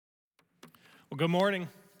Well, good morning.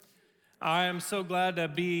 I am so glad to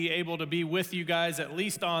be able to be with you guys, at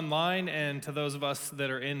least online, and to those of us that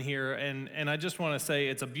are in here. And I just want to say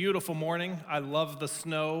it's a beautiful morning. I love the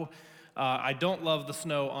snow. I don't love the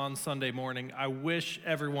snow on Sunday morning. I wish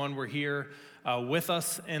everyone were here with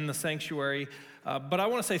us in the sanctuary. But I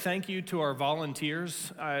want to say thank you to our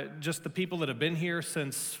volunteers, just the people that have been here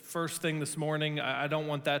since first thing this morning. I don't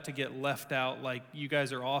want that to get left out. Like, you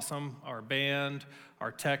guys are awesome. Our band,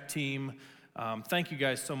 our tech team. Thank you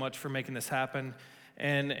guys so much for making this happen.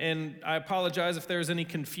 And I apologize if there's any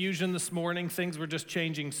confusion this morning. Things were just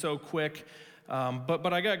changing so quick.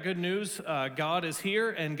 But I got good news. God is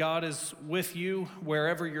here, and God is with you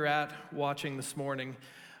wherever you're at watching this morning.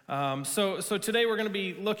 So today we're going to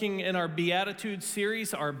be looking in our Beatitudes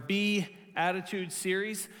series, our Beatitudes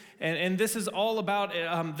series. And this is all about,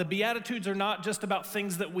 the Beatitudes are not just about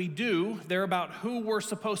things that we do. They're about who we're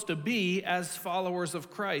supposed to be as followers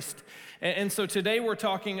of Christ. And so today we're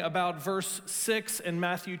talking about verse 6 in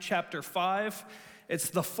Matthew chapter 5.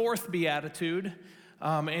 It's the fourth Beatitude.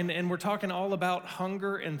 And we're talking all about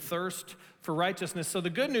hunger and thirst for righteousness. So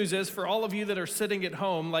the good news is, for all of you that are sitting at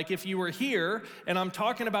home, like if you were here and I'm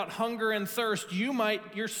talking about hunger and thirst,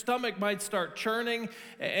 your stomach might start churning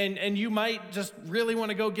and you might just really want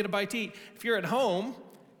to go get a bite to eat. If you're at home,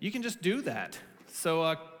 you can just do that.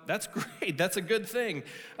 So that's great. That's a good thing.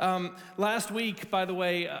 Last week, by the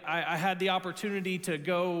way, I had the opportunity to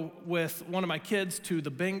go with one of my kids to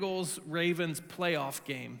the Bengals-Ravens playoff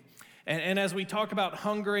game. And as we talk about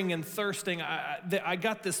hungering and thirsting, I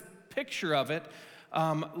got this picture of it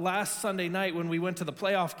last Sunday night when we went to the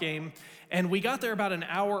playoff game. And we got there about an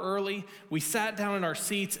hour early. We sat down in our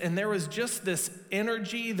seats, and there was just this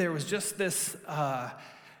energy. There was just this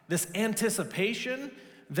anticipation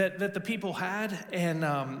that the people had. And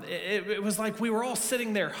it was like we were all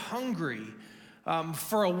sitting there hungry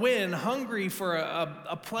for a win, hungry for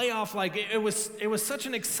a playoff. Like it was such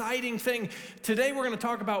an exciting thing. Today we're going to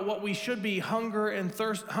talk about what we should be hungering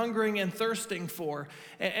and thirsting for.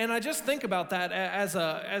 And I just think about that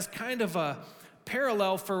as kind of a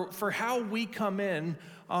parallel for how we come in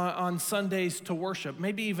on Sundays to worship,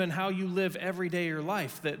 maybe even how you live every day of your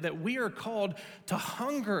life, that we are called to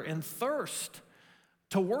hunger and thirst,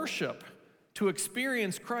 to worship, to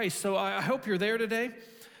experience Christ. So I hope you're there today.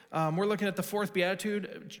 We're looking at the fourth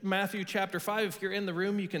Beatitude, Matthew chapter 5. If you're in the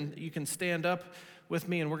room, you can stand up with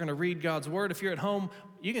me, and we're going to read God's word. If you're at home,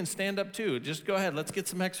 you can stand up too. Just go ahead. Let's get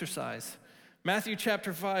some exercise. Matthew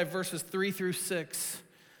chapter 5, verses 3 through 6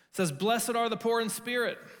 says, "Blessed are the poor in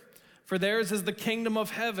spirit, for theirs is the kingdom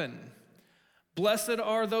of heaven. Blessed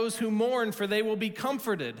are those who mourn, for they will be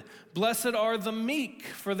comforted. Blessed are the meek,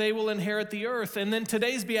 for they will inherit the earth." And then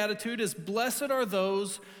today's Beatitude is, "Blessed are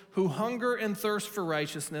those who hunger and thirst for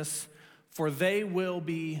righteousness, for they will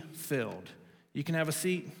be filled." You can have a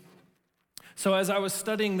seat. So as I was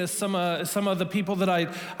studying this, some of the people that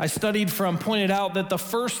I studied from pointed out that the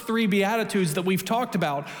first three Beatitudes that we've talked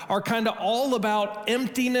about are kind of all about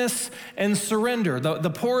emptiness and surrender.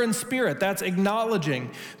 The poor in spirit, that's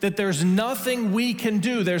acknowledging that there's nothing we can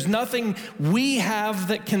do. There's nothing we have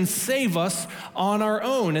that can save us on our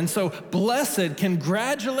own. And so blessed,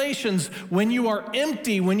 congratulations when you are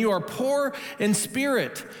empty, when you are poor in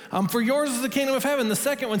spirit. For yours is the kingdom of heaven. The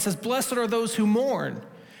second one says, "Blessed are those who mourn."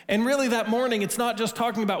 And really that mourning, it's not just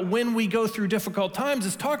talking about when we go through difficult times.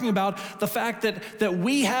 It's talking about the fact that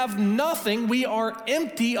we have nothing. We are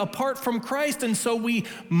empty apart from Christ. And so we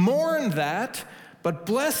mourn that. But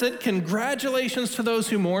blessed, congratulations to those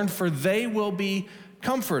who mourn, for they will be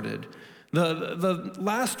comforted. The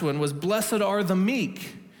last one was, "Blessed are the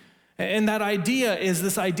meek." And that idea is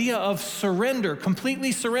this idea of surrender,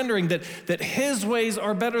 completely surrendering, that his ways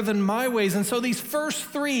are better than my ways. And so these first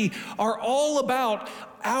three are all about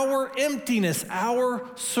our emptiness, our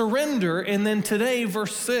surrender. And then today,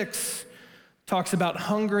 verse 6 talks about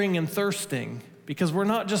hungering and thirsting, because we're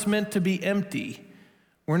not just meant to be empty.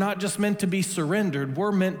 We're not just meant to be surrendered.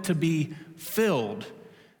 We're meant to be filled.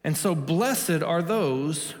 And so blessed are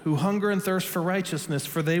those who hunger and thirst for righteousness,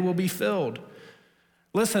 for they will be filled.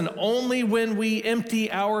 Listen, only when we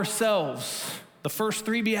empty ourselves, the first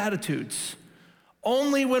three Beatitudes,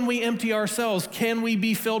 only when we empty ourselves can we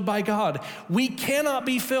be filled by God. We cannot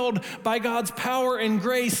be filled by God's power and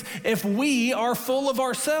grace if we are full of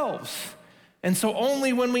ourselves. And so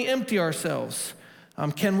only when we empty ourselves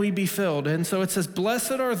can we be filled. And so it says,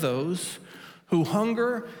 "Blessed are those who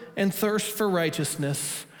hunger and thirst for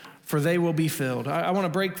righteousness, for they will be filled. I want to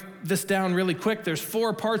break this down really quick. There's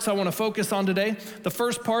 4 parts I want to focus on today. The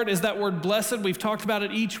first part is that word blessed. We've talked about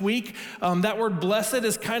it each week. That word blessed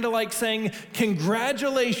is kind of like saying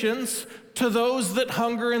congratulations to those that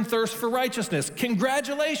hunger and thirst for righteousness.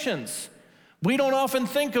 Congratulations. We don't often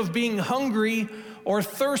think of being hungry or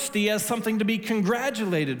thirsty as something to be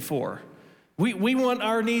congratulated for. We want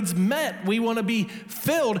our needs met. We want to be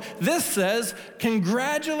filled. This says,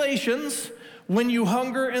 congratulations when you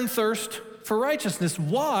hunger and thirst for righteousness.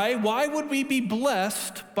 Why? Why would we be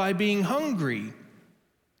blessed by being hungry?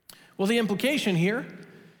 Well, the implication here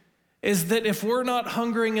is that if we're not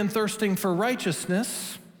hungering and thirsting for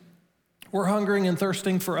righteousness, we're hungering and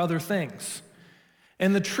thirsting for other things.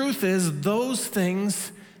 And the truth is, those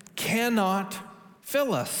things cannot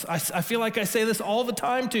fill us. I feel like I say this all the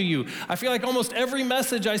time to you. I feel like almost every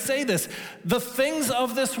message I say this. The things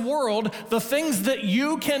of this world, the things that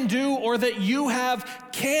you can do or that you have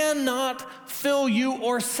cannot fill you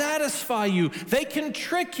or satisfy you. They can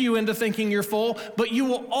trick you into thinking you're full, but you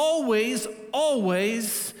will always,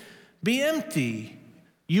 always be empty.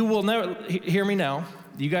 You will never, hear me now.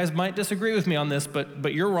 You guys might disagree with me on this,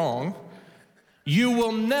 but you're wrong. You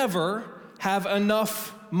will never have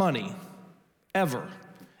enough money. Ever.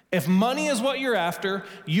 If money is what you're after,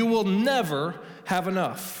 you will never have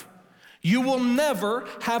enough. You will never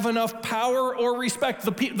have enough power or respect.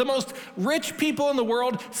 The most rich people in the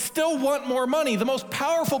world still want more money. The most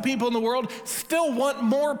powerful people in the world still want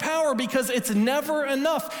more power because it's never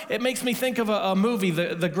enough. It makes me think of a movie,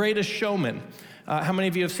 The Greatest Showman. How many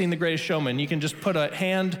of you have seen The Greatest Showman? You can just put a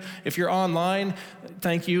hand if you're online.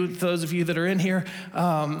 Thank you, those of you that are in here.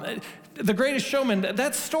 The Greatest Showman,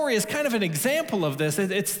 that story is kind of an example of this.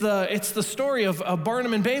 It's the story of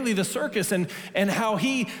Barnum and Bailey, the circus, and how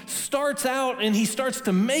he starts out and he starts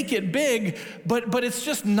to make it big, but it's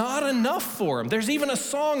just not enough for him. There's even a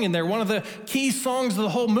song in there. One of the key songs of the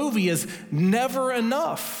whole movie is Never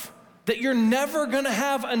Enough. That you're never going to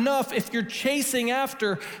have enough if you're chasing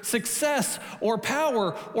after success or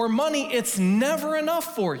power or money. It's never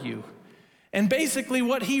enough for you. And basically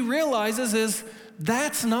what he realizes is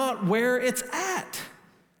that's not where it's at.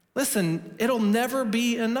 Listen, it'll never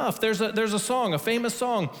be enough. There's a song, a famous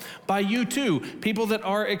song by U2, people that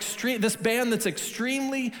are this band that's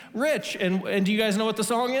extremely rich. And do you guys know what the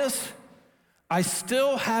song is? I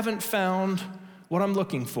still haven't found what I'm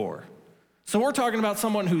looking for. So we're talking about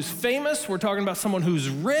someone who's famous. We're talking about someone who's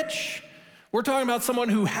rich. We're talking about someone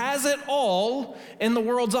who has it all in the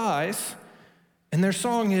world's eyes. And their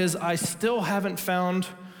song is, I still haven't found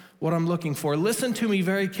what I'm looking for. Listen to me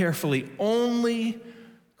very carefully. Only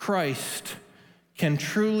Christ can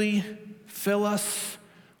truly fill us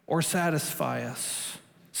or satisfy us.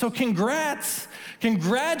 So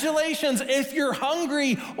congratulations if you're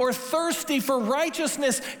hungry or thirsty for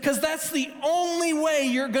righteousness, because that's the only way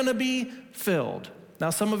you're going to be filled.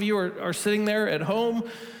 Now, some of you are sitting there at home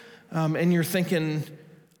and you're thinking,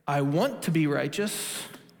 I want to be righteous,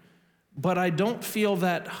 but I don't feel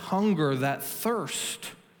that hunger, that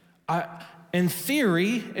thirst. In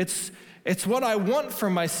theory, it's what I want for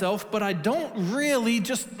myself, but I don't really,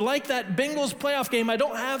 just like that Bengals playoff game, I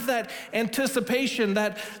don't have that anticipation,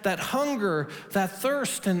 that hunger, that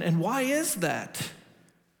thirst. And why is that?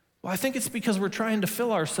 Well, I think it's because we're trying to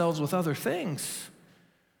fill ourselves with other things.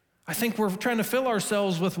 I think we're trying to fill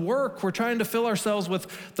ourselves with work. We're trying to fill ourselves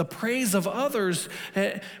with the praise of others.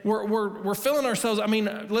 We're filling ourselves. I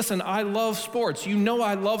mean, listen, I love sports. You know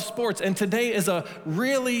I love sports. And today is a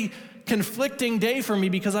really conflicting day for me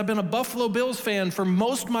because I've been a Buffalo Bills fan for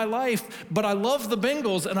most of my life, but I love the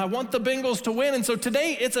Bengals and I want the Bengals to win. And so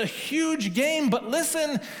today it's a huge game, but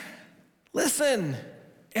listen,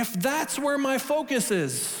 if that's where my focus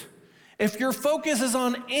is, if your focus is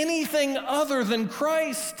on anything other than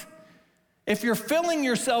Christ, if you're filling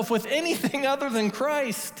yourself with anything other than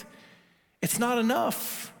Christ, it's not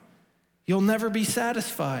enough. You'll never be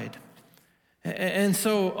satisfied. And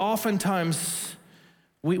so oftentimes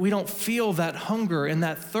we don't feel that hunger and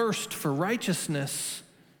that thirst for righteousness.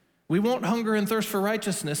 We won't hunger and thirst for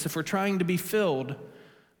righteousness if we're trying to be filled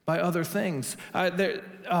by other things.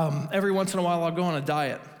 Every once in a while I'll go on a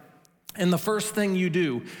diet. And the first thing you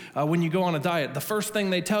do when you go on a diet, the first thing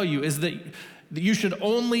they tell you is that you should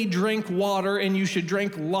only drink water and you should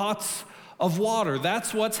drink lots of water.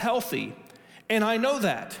 That's what's healthy. And I know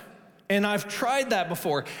that. And I've tried that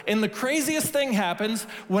before. And the craziest thing happens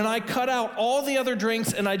when I cut out all the other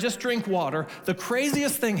drinks and I just drink water. The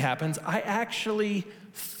craziest thing happens, I actually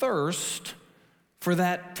thirst for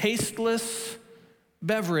that tasteless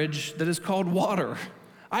beverage that is called water.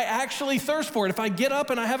 I actually thirst for it. If I get up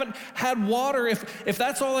and I haven't had water, if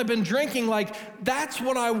that's all I've been drinking, like, that's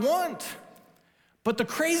what I want. But the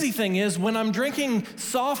crazy thing is, when I'm drinking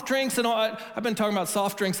soft drinks and all, I've been talking about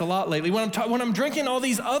soft drinks a lot lately. When I'm drinking all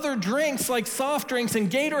these other drinks like soft drinks and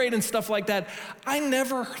Gatorade and stuff like that, I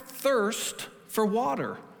never thirst for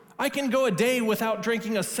water. I can go a day without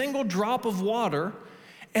drinking a single drop of water,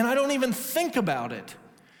 and I don't even think about it.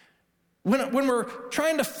 When we're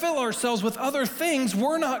trying to fill ourselves with other things,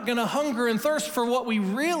 we're not going to hunger and thirst for what we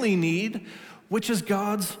really need, which is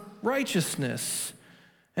God's righteousness.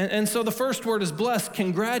 And so the first word is blessed.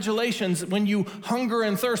 Congratulations when you hunger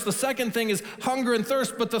and thirst. The second thing is hunger and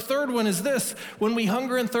thirst, but the third one is this: when we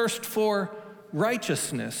hunger and thirst for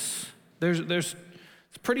righteousness. It's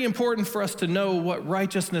pretty important for us to know what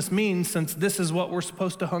righteousness means, since this is what we're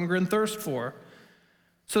supposed to hunger and thirst for.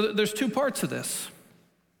 So there's two parts of this.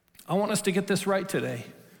 I want us to get this right today.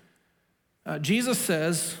 Jesus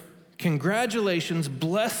says, congratulations,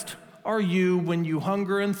 blessed are you when you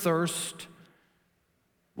hunger and thirst.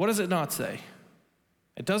 What does it not say?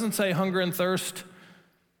 It doesn't say hunger and thirst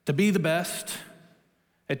to be the best.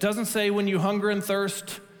 It doesn't say when you hunger and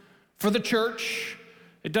thirst for the church.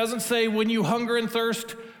 It doesn't say when you hunger and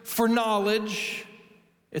thirst for knowledge.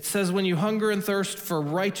 It says when you hunger and thirst for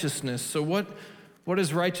righteousness. So what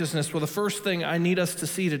is righteousness? Well, the first thing I need us to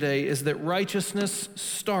see today is that righteousness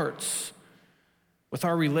starts with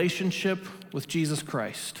our relationship with Jesus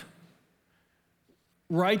Christ.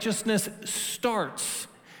 Righteousness starts.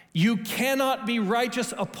 You cannot be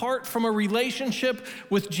righteous apart from a relationship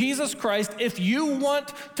with Jesus Christ. If you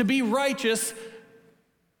want to be righteous,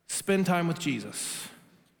 spend time with Jesus.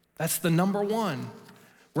 That's the number one.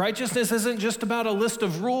 Righteousness isn't just about a list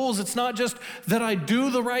of rules. It's not just that I do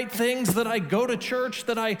the right things, that I go to church,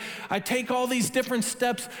 that I take all these different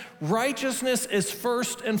steps. Righteousness is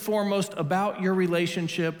first and foremost about your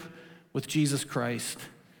relationship with Jesus Christ.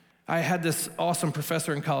 I had this awesome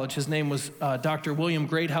professor in college. His name was Dr. William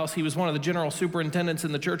Greathouse. He was one of the general superintendents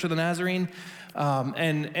in the Church of the Nazarene.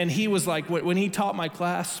 And he was like, when he taught my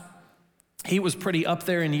class, he was pretty up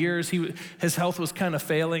there in years. His health was kind of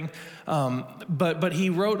failing. But he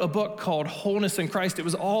wrote a book called Wholeness in Christ. It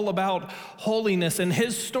was all about holiness. And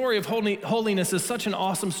his story of holiness is such an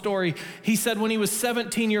awesome story. He said when he was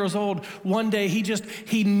 17 years old, one day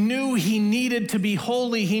he knew he needed to be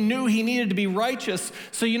holy. He knew he needed to be righteous.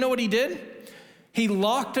 So you know what he did? He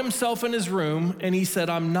locked himself in his room and he said,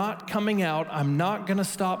 I'm not coming out. I'm not going to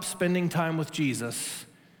stop spending time with Jesus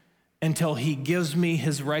until he gives me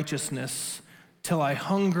his righteousness, till I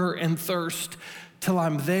hunger and thirst, till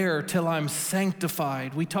I'm there, till I'm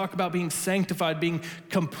sanctified. We talk about being sanctified, being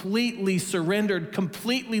completely surrendered,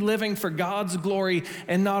 completely living for God's glory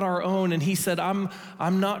and not our own. And he said, I'm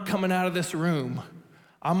not coming out of this room.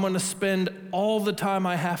 I'm gonna spend all the time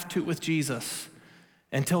I have to with Jesus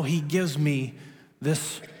until he gives me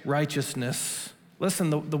this righteousness. Listen,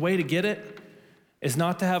 the way to get it is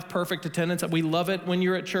not to have perfect attendance. We love it when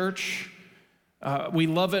you're at church. We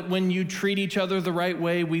love it when you treat each other the right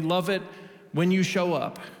way. We love it when you show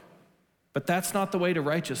up. But that's not the way to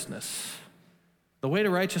righteousness. The way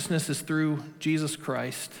to righteousness is through Jesus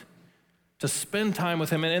Christ, to spend time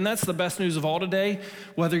with him. And that's the best news of all today,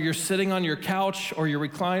 whether you're sitting on your couch or your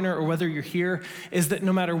recliner or whether you're here, is that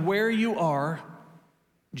no matter where you are,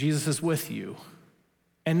 Jesus is with you.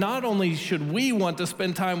 And not only should we want to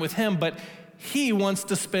spend time with him, but he wants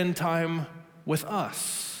to spend time with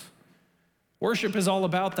us. Worship is all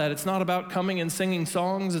about that. It's not about coming and singing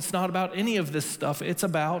songs. It's not about any of this stuff. It's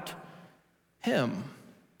about him.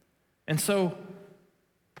 And so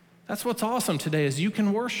that's what's awesome today is you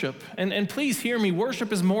can worship. And please hear me,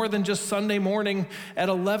 worship is more than just Sunday morning at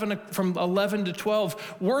 11, from 11 to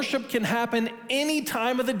 12. Worship can happen any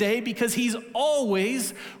time of the day because he's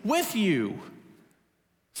always with you.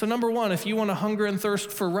 So number one, if you want to hunger and thirst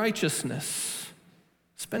for righteousness,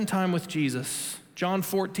 spend time with Jesus. John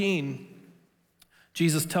 14,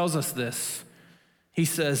 Jesus tells us this. He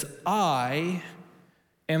says, I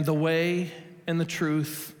am the way and the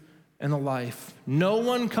truth and the life. No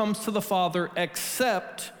one comes to the Father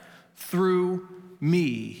except through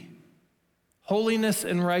me. Holiness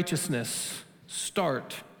and righteousness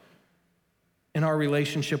start in our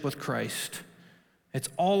relationship with Christ. It's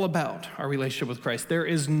all about our relationship with Christ. There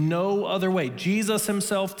is no other way. Jesus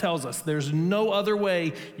himself tells us there's no other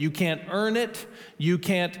way. You can't earn it. You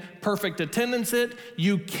can't perfect attendance it.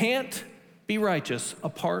 You can't be righteous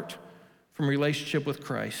apart from relationship with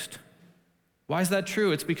Christ. Why is that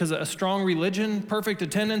true? It's because a strong religion, perfect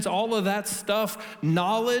attendance, all of that stuff,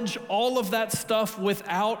 knowledge, all of that stuff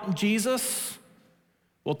without Jesus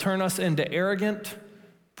will turn us into arrogant,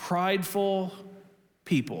 prideful,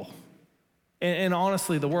 people. And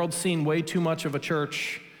honestly, the world's seen way too much of a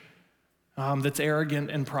church that's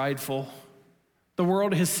arrogant and prideful. The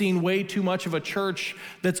world has seen way too much of a church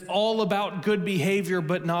that's all about good behavior,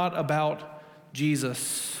 but not about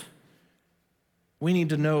Jesus. We need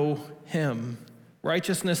to know him.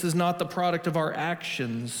 Righteousness is not the product of our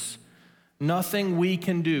actions. Nothing we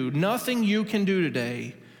can do, nothing you can do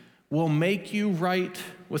today will make you right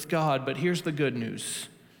with God. But here's the good news.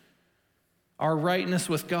 Our rightness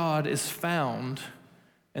with God is found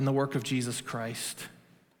in the work of Jesus Christ.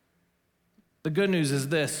 The good news is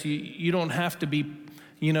this, you don't have to be,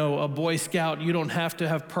 a Boy Scout. You don't have to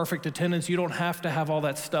have perfect attendance. You don't have to have all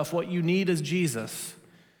that stuff. What you need is Jesus.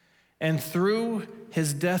 And through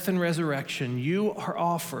his death and resurrection, you are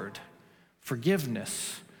offered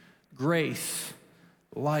forgiveness, grace,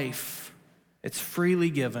 life. It's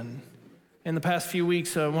freely given. In the past few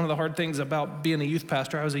weeks, one of the hard things about being a youth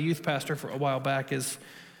pastor, I was a youth pastor for a while back, is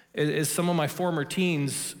some of my former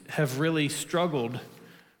teens have really struggled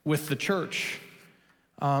with the church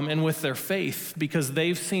and with their faith because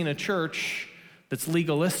they've seen a church that's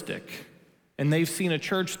legalistic and they've seen a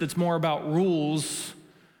church that's more about rules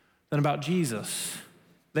than about Jesus.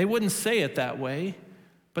 They wouldn't say it that way,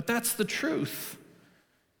 but that's the truth.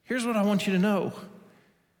 Here's what I want you to know.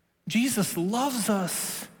 Jesus loves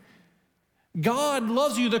us. God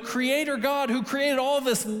loves you. The Creator God who created all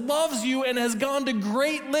this loves you and has gone to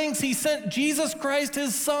great lengths. He sent Jesus Christ,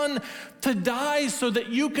 his son, to die so that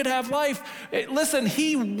you could have life. Listen,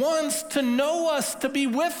 he wants to know us, to be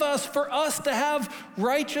with us, for us to have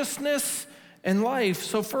righteousness and life.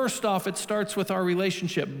 So first off, it starts with our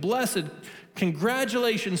relationship. Blessed,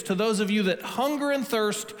 congratulations to those of you that hunger and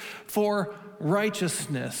thirst for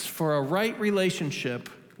righteousness, for a right relationship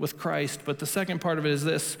with Christ. But the second part of it is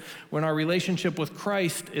this: when our relationship with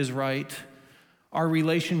Christ is right, our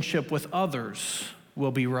relationship with others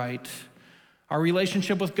will be right. Our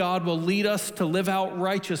relationship with God will lead us to live out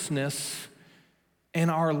righteousness in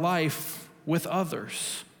our life with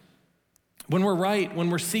others. When we're right, when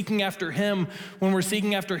we're seeking after him, when we're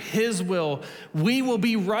seeking after his will, we will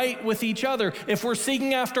be right with each other. If we're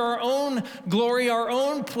seeking after our own glory, our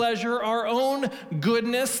own pleasure, our own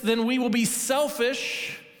goodness, then we will be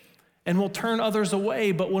selfish and we'll turn others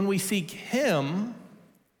away. But when we seek him,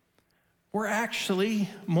 we're actually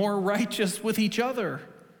more righteous with each other.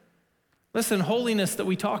 Listen, holiness that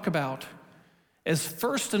we talk about is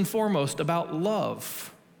first and foremost about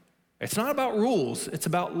love. It's not about rules, it's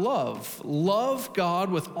about love. Love God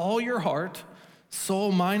with all your heart,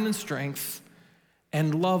 soul, mind, and strength,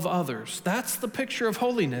 and love others. That's the picture of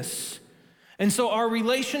holiness. And so our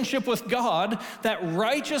relationship with God, that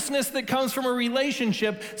righteousness that comes from a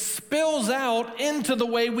relationship, spills out into the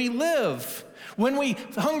way we live. When we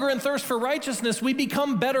hunger and thirst for righteousness, we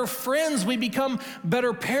become better friends, we become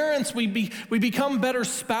better parents, we become better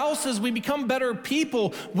spouses, we become better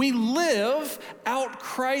people. We live out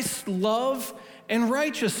Christ's love and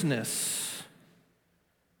righteousness.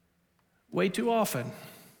 Way too often,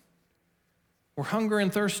 we're hungering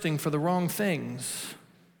and thirsting for the wrong things,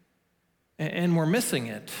 and we're missing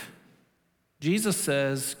it. Jesus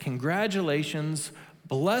says, congratulations,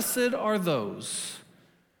 blessed are those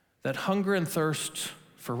that hunger and thirst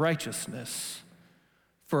for righteousness,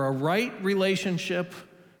 for a right relationship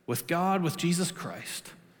with God, with Jesus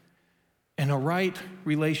Christ, and a right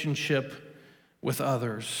relationship with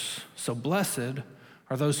others. So blessed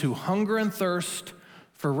are those who hunger and thirst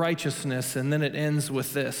for righteousness. And then it ends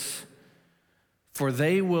with this: for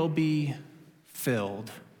they will be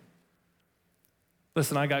filled.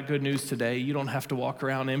 Listen, I got good news today. You don't have to walk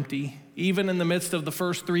around empty. Even in the midst of the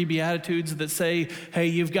first three Beatitudes that say, hey,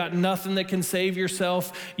 you've got nothing that can save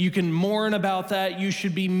yourself, you can mourn about that, you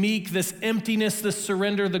should be meek, this emptiness, this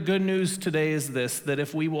surrender. The good news today is this: that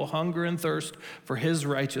if we will hunger and thirst for his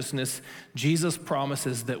righteousness, Jesus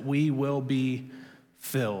promises that we will be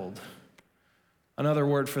filled. Another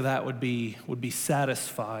word for that would be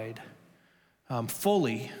satisfied,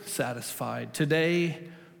 fully satisfied. Today,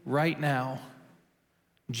 right now,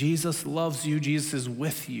 Jesus loves you, Jesus is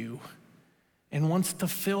with you, and wants to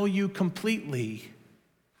fill you completely.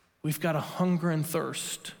 We've got to hunger and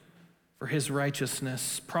thirst for his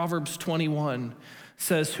righteousness. Proverbs 21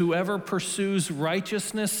 says, whoever pursues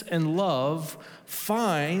righteousness and love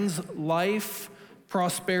finds life,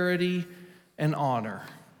 prosperity, and honor.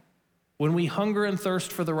 When we hunger and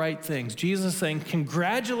thirst for the right things, Jesus is saying,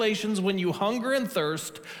 congratulations when you hunger and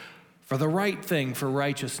thirst for the right thing, for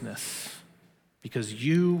righteousness, because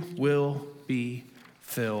you will be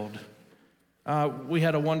filled. We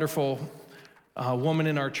had a wonderful woman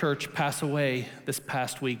in our church pass away this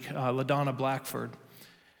past week, LaDonna Blackford.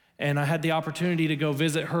 And I had the opportunity to go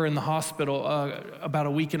visit her in the hospital about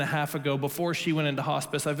a week and a half ago before she went into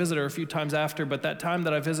hospice. I visited her a few times after, but that time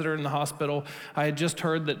that I visited her in the hospital, I had just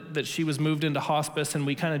heard that she was moved into hospice, and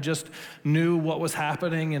we kind of just knew what was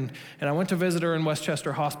happening. And I went to visit her in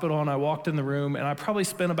Westchester Hospital, and I walked in the room, and I probably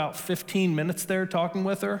spent about 15 minutes there talking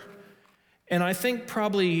with her. And I think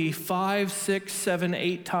probably 5, 6, 7,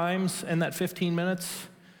 8 times in that 15 minutes,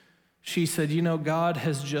 she said, you know, God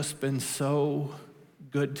has just been so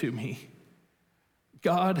good to me.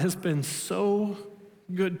 God has been so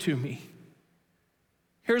good to me.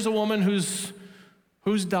 Here's a woman who's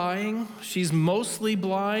dying. She's mostly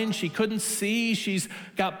blind. She couldn't see. She's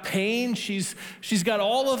got pain. She's got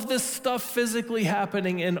all of this stuff physically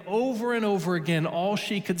happening. And over again, all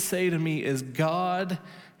she could say to me is, God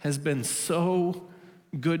has been so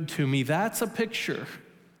good to me. That's a picture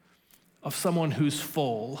of someone who's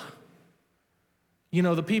full. You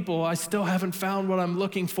know, the people, I still haven't found what I'm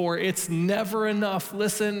looking for. It's never enough.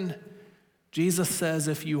 Listen, Jesus says,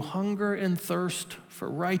 if you hunger and thirst for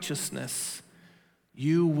righteousness,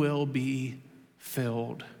 you will be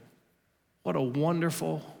filled. What a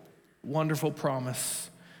wonderful, wonderful promise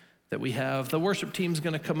that we have. The worship team's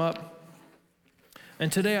going to come up. And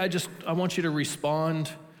today I want you to respond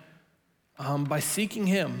by seeking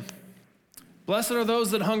him. Blessed are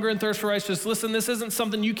those that hunger and thirst for righteousness. Listen, this isn't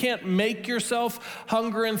something you can't make yourself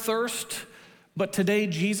hunger and thirst, but today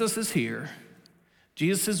Jesus is here.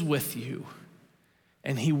 Jesus is with you,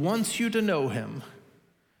 and he wants you to know him,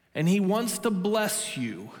 and he wants to bless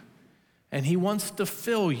you, and he wants to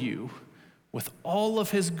fill you with all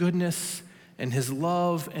of his goodness and his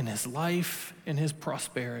love and his life and his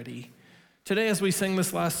prosperity. Today, as we sing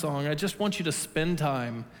this last song, I just want you to spend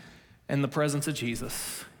time in the presence of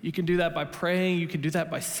Jesus. You can do that by praying. You can do that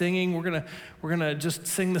by singing. We're gonna just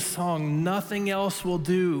sing the song, Nothing Else Will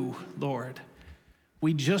Do, Lord.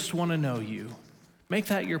 We just want to know you. Make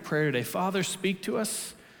that your prayer today. Father, speak to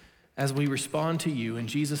us as we respond to you. In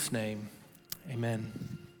Jesus' name,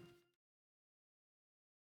 amen.